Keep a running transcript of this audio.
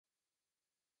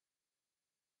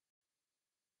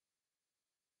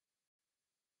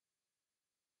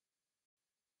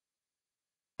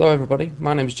Hello everybody,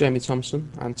 my name is Jamie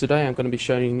Thompson and today I'm going to be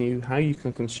showing you how you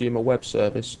can consume a web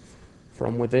service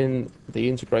from within the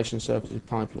Integration Services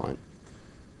pipeline.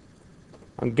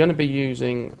 I'm going to be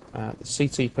using the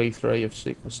CTP3 of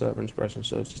SQL Server Integration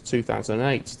Services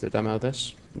 2008 to demo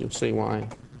this. You'll see why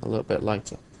a little bit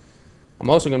later.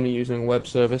 I'm also going to be using a web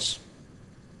service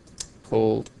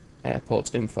called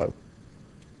Airport Info.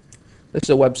 This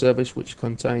is a web service which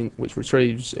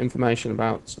retrieves information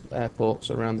about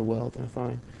airports around the world. And if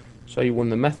I show you one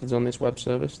of the methods on this web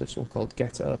service, this one called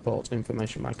Get Airport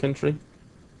Information by Country.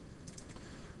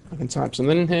 I can type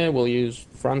something in here. We'll use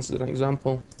France as an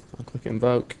example. I'll click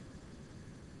Invoke.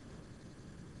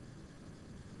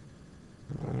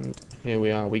 And here we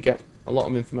are. We get a lot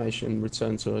of information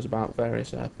returned to us about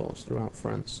various airports throughout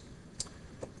France.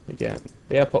 We get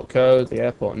the airport code, the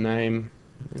airport name,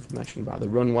 information about the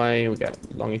runway, we get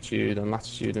longitude and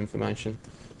latitude information.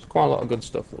 There's quite a lot of good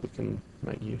stuff that we can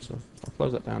make use of. I'll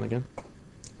close that down again.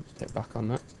 Let's get back on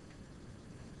that.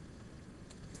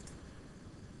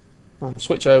 I'll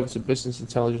switch over to Business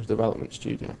Intelligence Development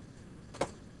Studio.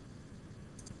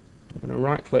 I'm going to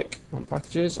right click on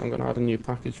packages. I'm going to add a new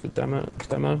package for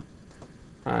demo,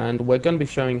 and we're going to be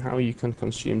showing how you can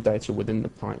consume data within the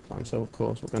pipeline. So of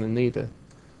course we're going to need a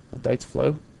data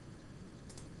flow.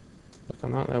 Click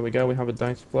on that, there we go, we have a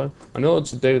data flow. In order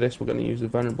to do this, we're going to use a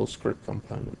variable script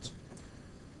component.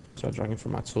 So I'm dragging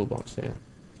from our toolbox here.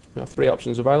 We have three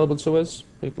options available to us.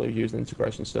 People who've used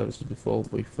integration services before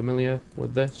will be familiar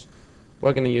with this.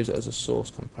 We're going to use it as a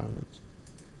source component.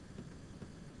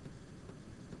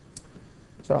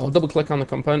 So I'll double click on the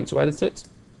component to edit it.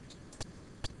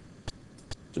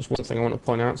 Just one thing I want to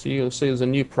point out to you, you'll see there's a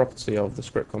new property of the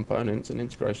script component in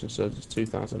Integration Services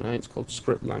 2008. It's called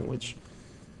script language.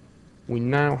 We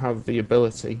now have the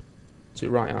ability to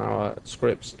write our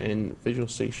scripts in Visual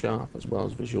C# as well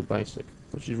as Visual Basic,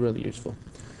 which is really useful.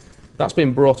 That's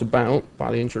been brought about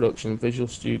by the introduction of Visual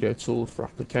Studio Tools for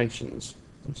applications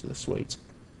into the suite.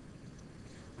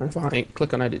 And if I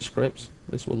click on Edit Scripts,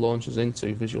 this will launch us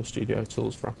into Visual Studio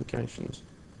Tools for applications.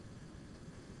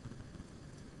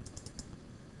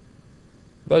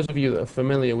 Those of you that are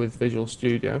familiar with Visual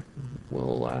Studio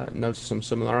will notice some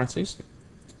similarities.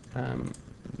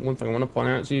 One thing I want to point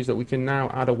out to you is that we can now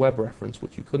add a web reference,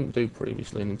 which you couldn't do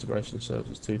previously in Integration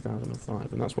Services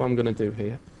 2005, and that's what I'm going to do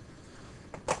here.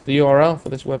 The URL for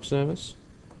this web service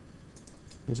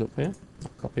is up here.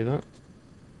 I'll copy that.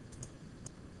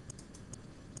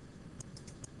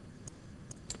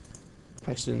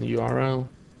 Paste in the URL,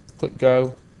 click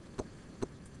Go.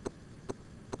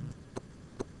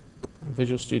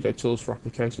 Visual Studio Tools for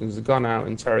Applications has gone out,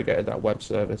 interrogated that web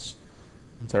service,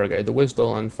 interrogated the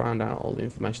WSDL and found out all the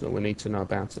information that we need to know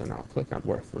about it, and I'll click Add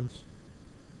Reference.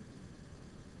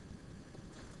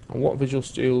 And what Visual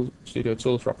Studio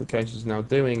Tools for Applications is now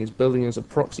doing is building us a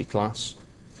proxy class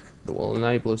that will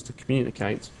enable us to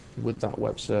communicate with that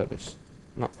web service.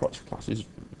 And that proxy class is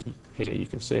here, you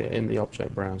can see it in the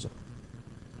object browser.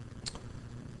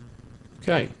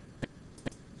 Okay,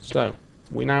 so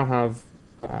we now have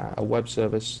a web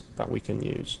service that we can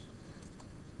use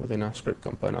within our script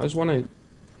component. I just want to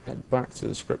head back to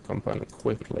the script component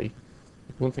quickly.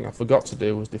 One thing I forgot to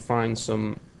do was define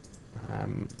some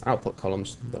output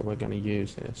columns that we're going to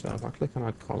use here. So if I click on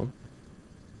Add Column,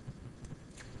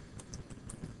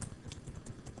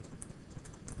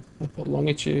 I put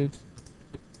longitude.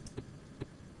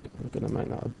 I'm going to make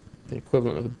that the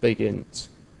equivalent of a big int.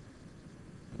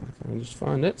 I can just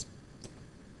find it.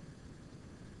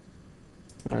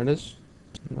 There it is.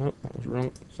 No, that was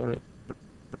wrong. Sorry.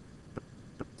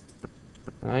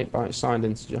 8 byte signed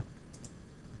integer.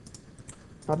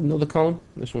 Add another column.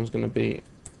 This one's going to be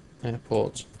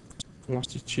airport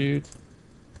latitude.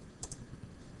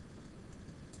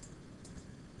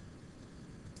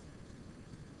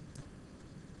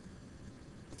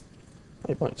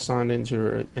 Byte signed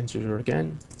integer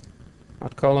again.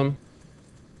 Add column.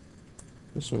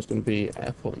 This one's going to be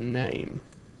airport name.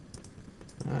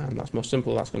 And that's more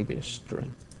simple, that's going to be a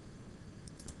string.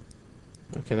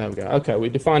 Okay, there we go. Okay, we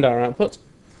defined our output.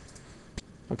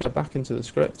 I'll go back into the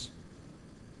script.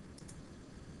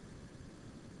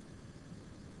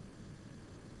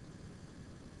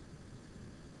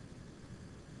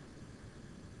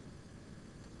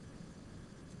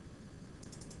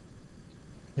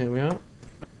 Here we are.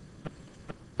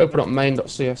 Open up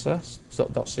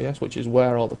main.css, which is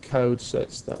where all the code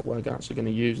sits that we're actually going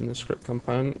to use in the script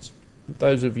component.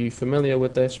 Those of you familiar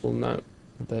with this will know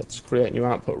that create new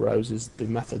output rows is the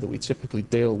method that we typically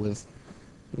deal with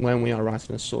when we are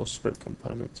writing a source script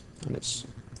component, and it's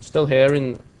still here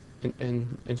in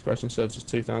Integration Services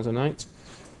 2008.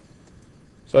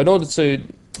 So in order to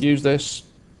use this,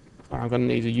 I'm going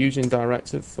to need a using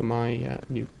directive for my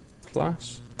new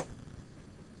class.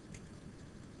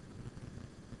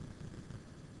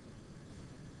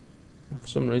 For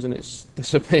some reason it's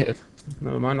disappeared.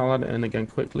 Never mind, I'll add it in again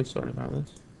quickly. Sorry about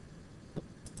this.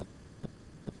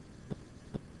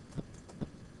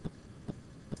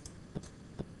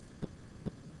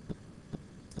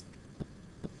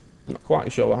 Not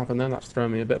quite sure what happened there. That's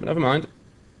thrown me a bit, but never mind.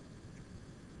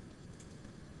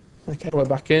 Okay, we're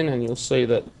back in, and you'll see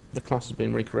that the class has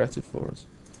been recreated for us.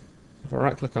 If I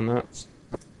right click on that,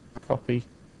 copy,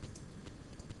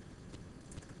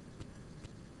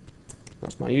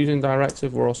 that's my using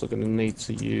directive. We're also going to need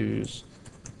to use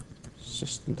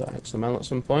system.xml at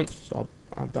some point, so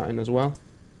I'll add that in as well.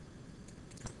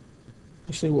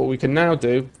 Actually, what we can now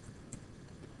do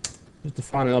is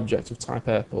define an object of type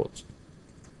airport.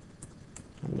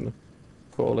 I'm going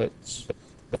to call it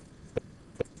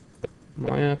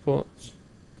my airport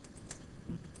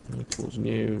equals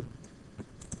new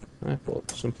airport.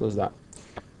 Simple as that.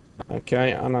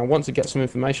 Okay, and I want to get some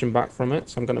information back from it,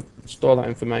 so I'm going to store that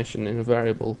information in a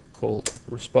variable called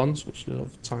response, which is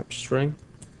of type string.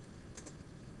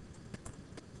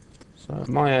 So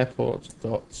my airport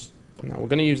dot. Now we're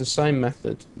going to use the same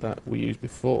method that we used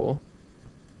before,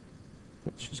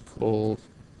 which is called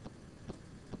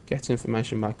get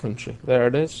information by country. There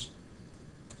it is.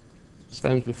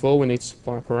 Same as before, we need to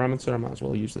supply a parameter. I might as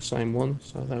well use the same one.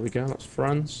 So there we go, that's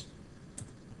France.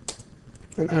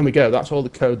 And there we go, that's all the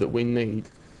code that we need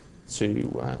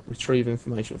to retrieve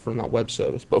information from that web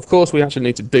service. But of course, we actually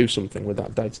need to do something with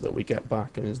that data that we get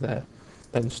back and is there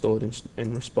then stored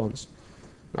in response.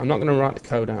 Now, I'm not going to write the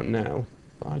code out now,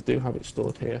 but I do have it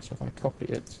stored here. So if I copy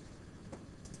it,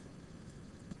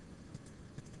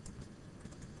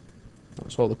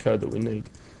 that's all the code that we need.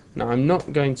 Now, I'm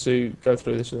not going to go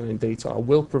through this in any detail. I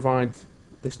will provide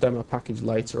this demo package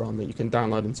later on that you can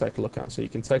download and take a look at, so you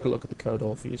can take a look at the code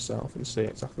all for yourself and see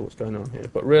exactly what's going on here.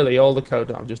 But really, all the code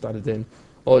that I've just added in,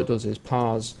 all it does is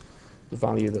parse the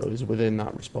value that is within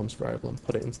that response variable and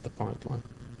put it into the pipeline.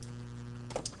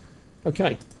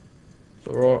 Okay,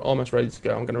 so we're almost ready to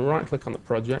go. I'm going to right-click on the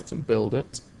project and build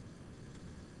it.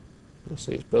 You'll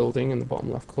see it's building in the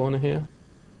bottom left corner here.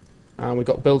 And we've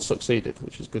got build succeeded,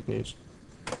 which is good news.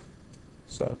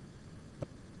 So,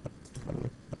 I'm going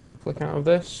to click out of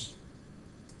this.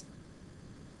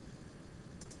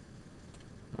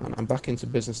 And I'm back into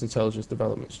Business Intelligence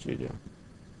Development Studio.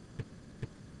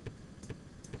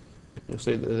 You'll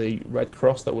see that the red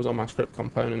cross that was on my script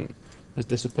component has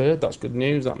disappeared. That's good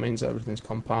news. That means everything's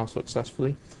compiled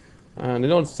successfully. And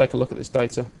in order to take a look at this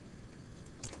data,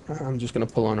 I'm just going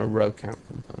to pull on a row count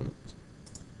component.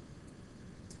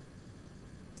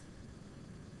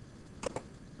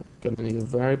 Going to need a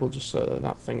variable just so that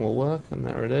that thing will work, and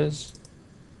there it is.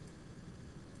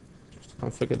 Just to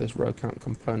configure this row count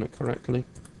component correctly.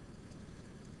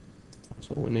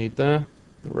 That's all we need there.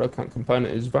 The row count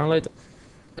component is valid.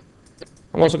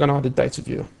 I'm also going to add a data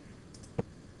viewer.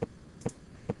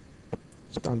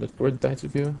 Standard grid data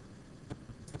viewer.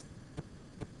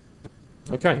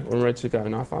 Okay, we're ready to go.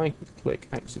 Now if I click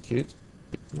execute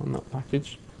on that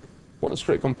package, what the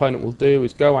script component will do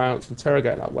is go out,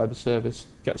 interrogate that web service,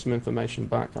 get some information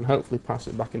back, and hopefully pass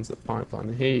it back into the pipeline.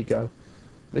 And here you go.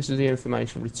 This is the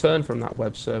information returned from that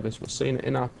web service. We're seeing it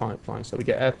in our pipeline. So we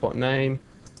get airport name,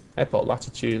 airport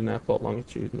latitude, and airport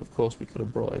longitude. And of course, we could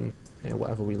have brought in here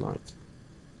whatever we liked.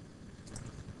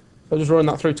 So just run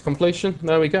that through to completion.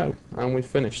 There we go. And we've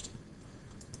finished.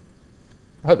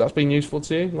 I hope that's been useful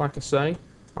to you. Like I say,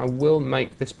 I will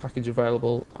make this package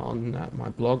available on my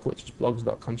blog, which is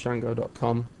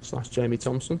blogs.conchango.com/Jamie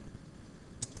Thompson.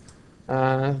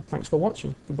 Thanks for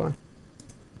watching. Goodbye.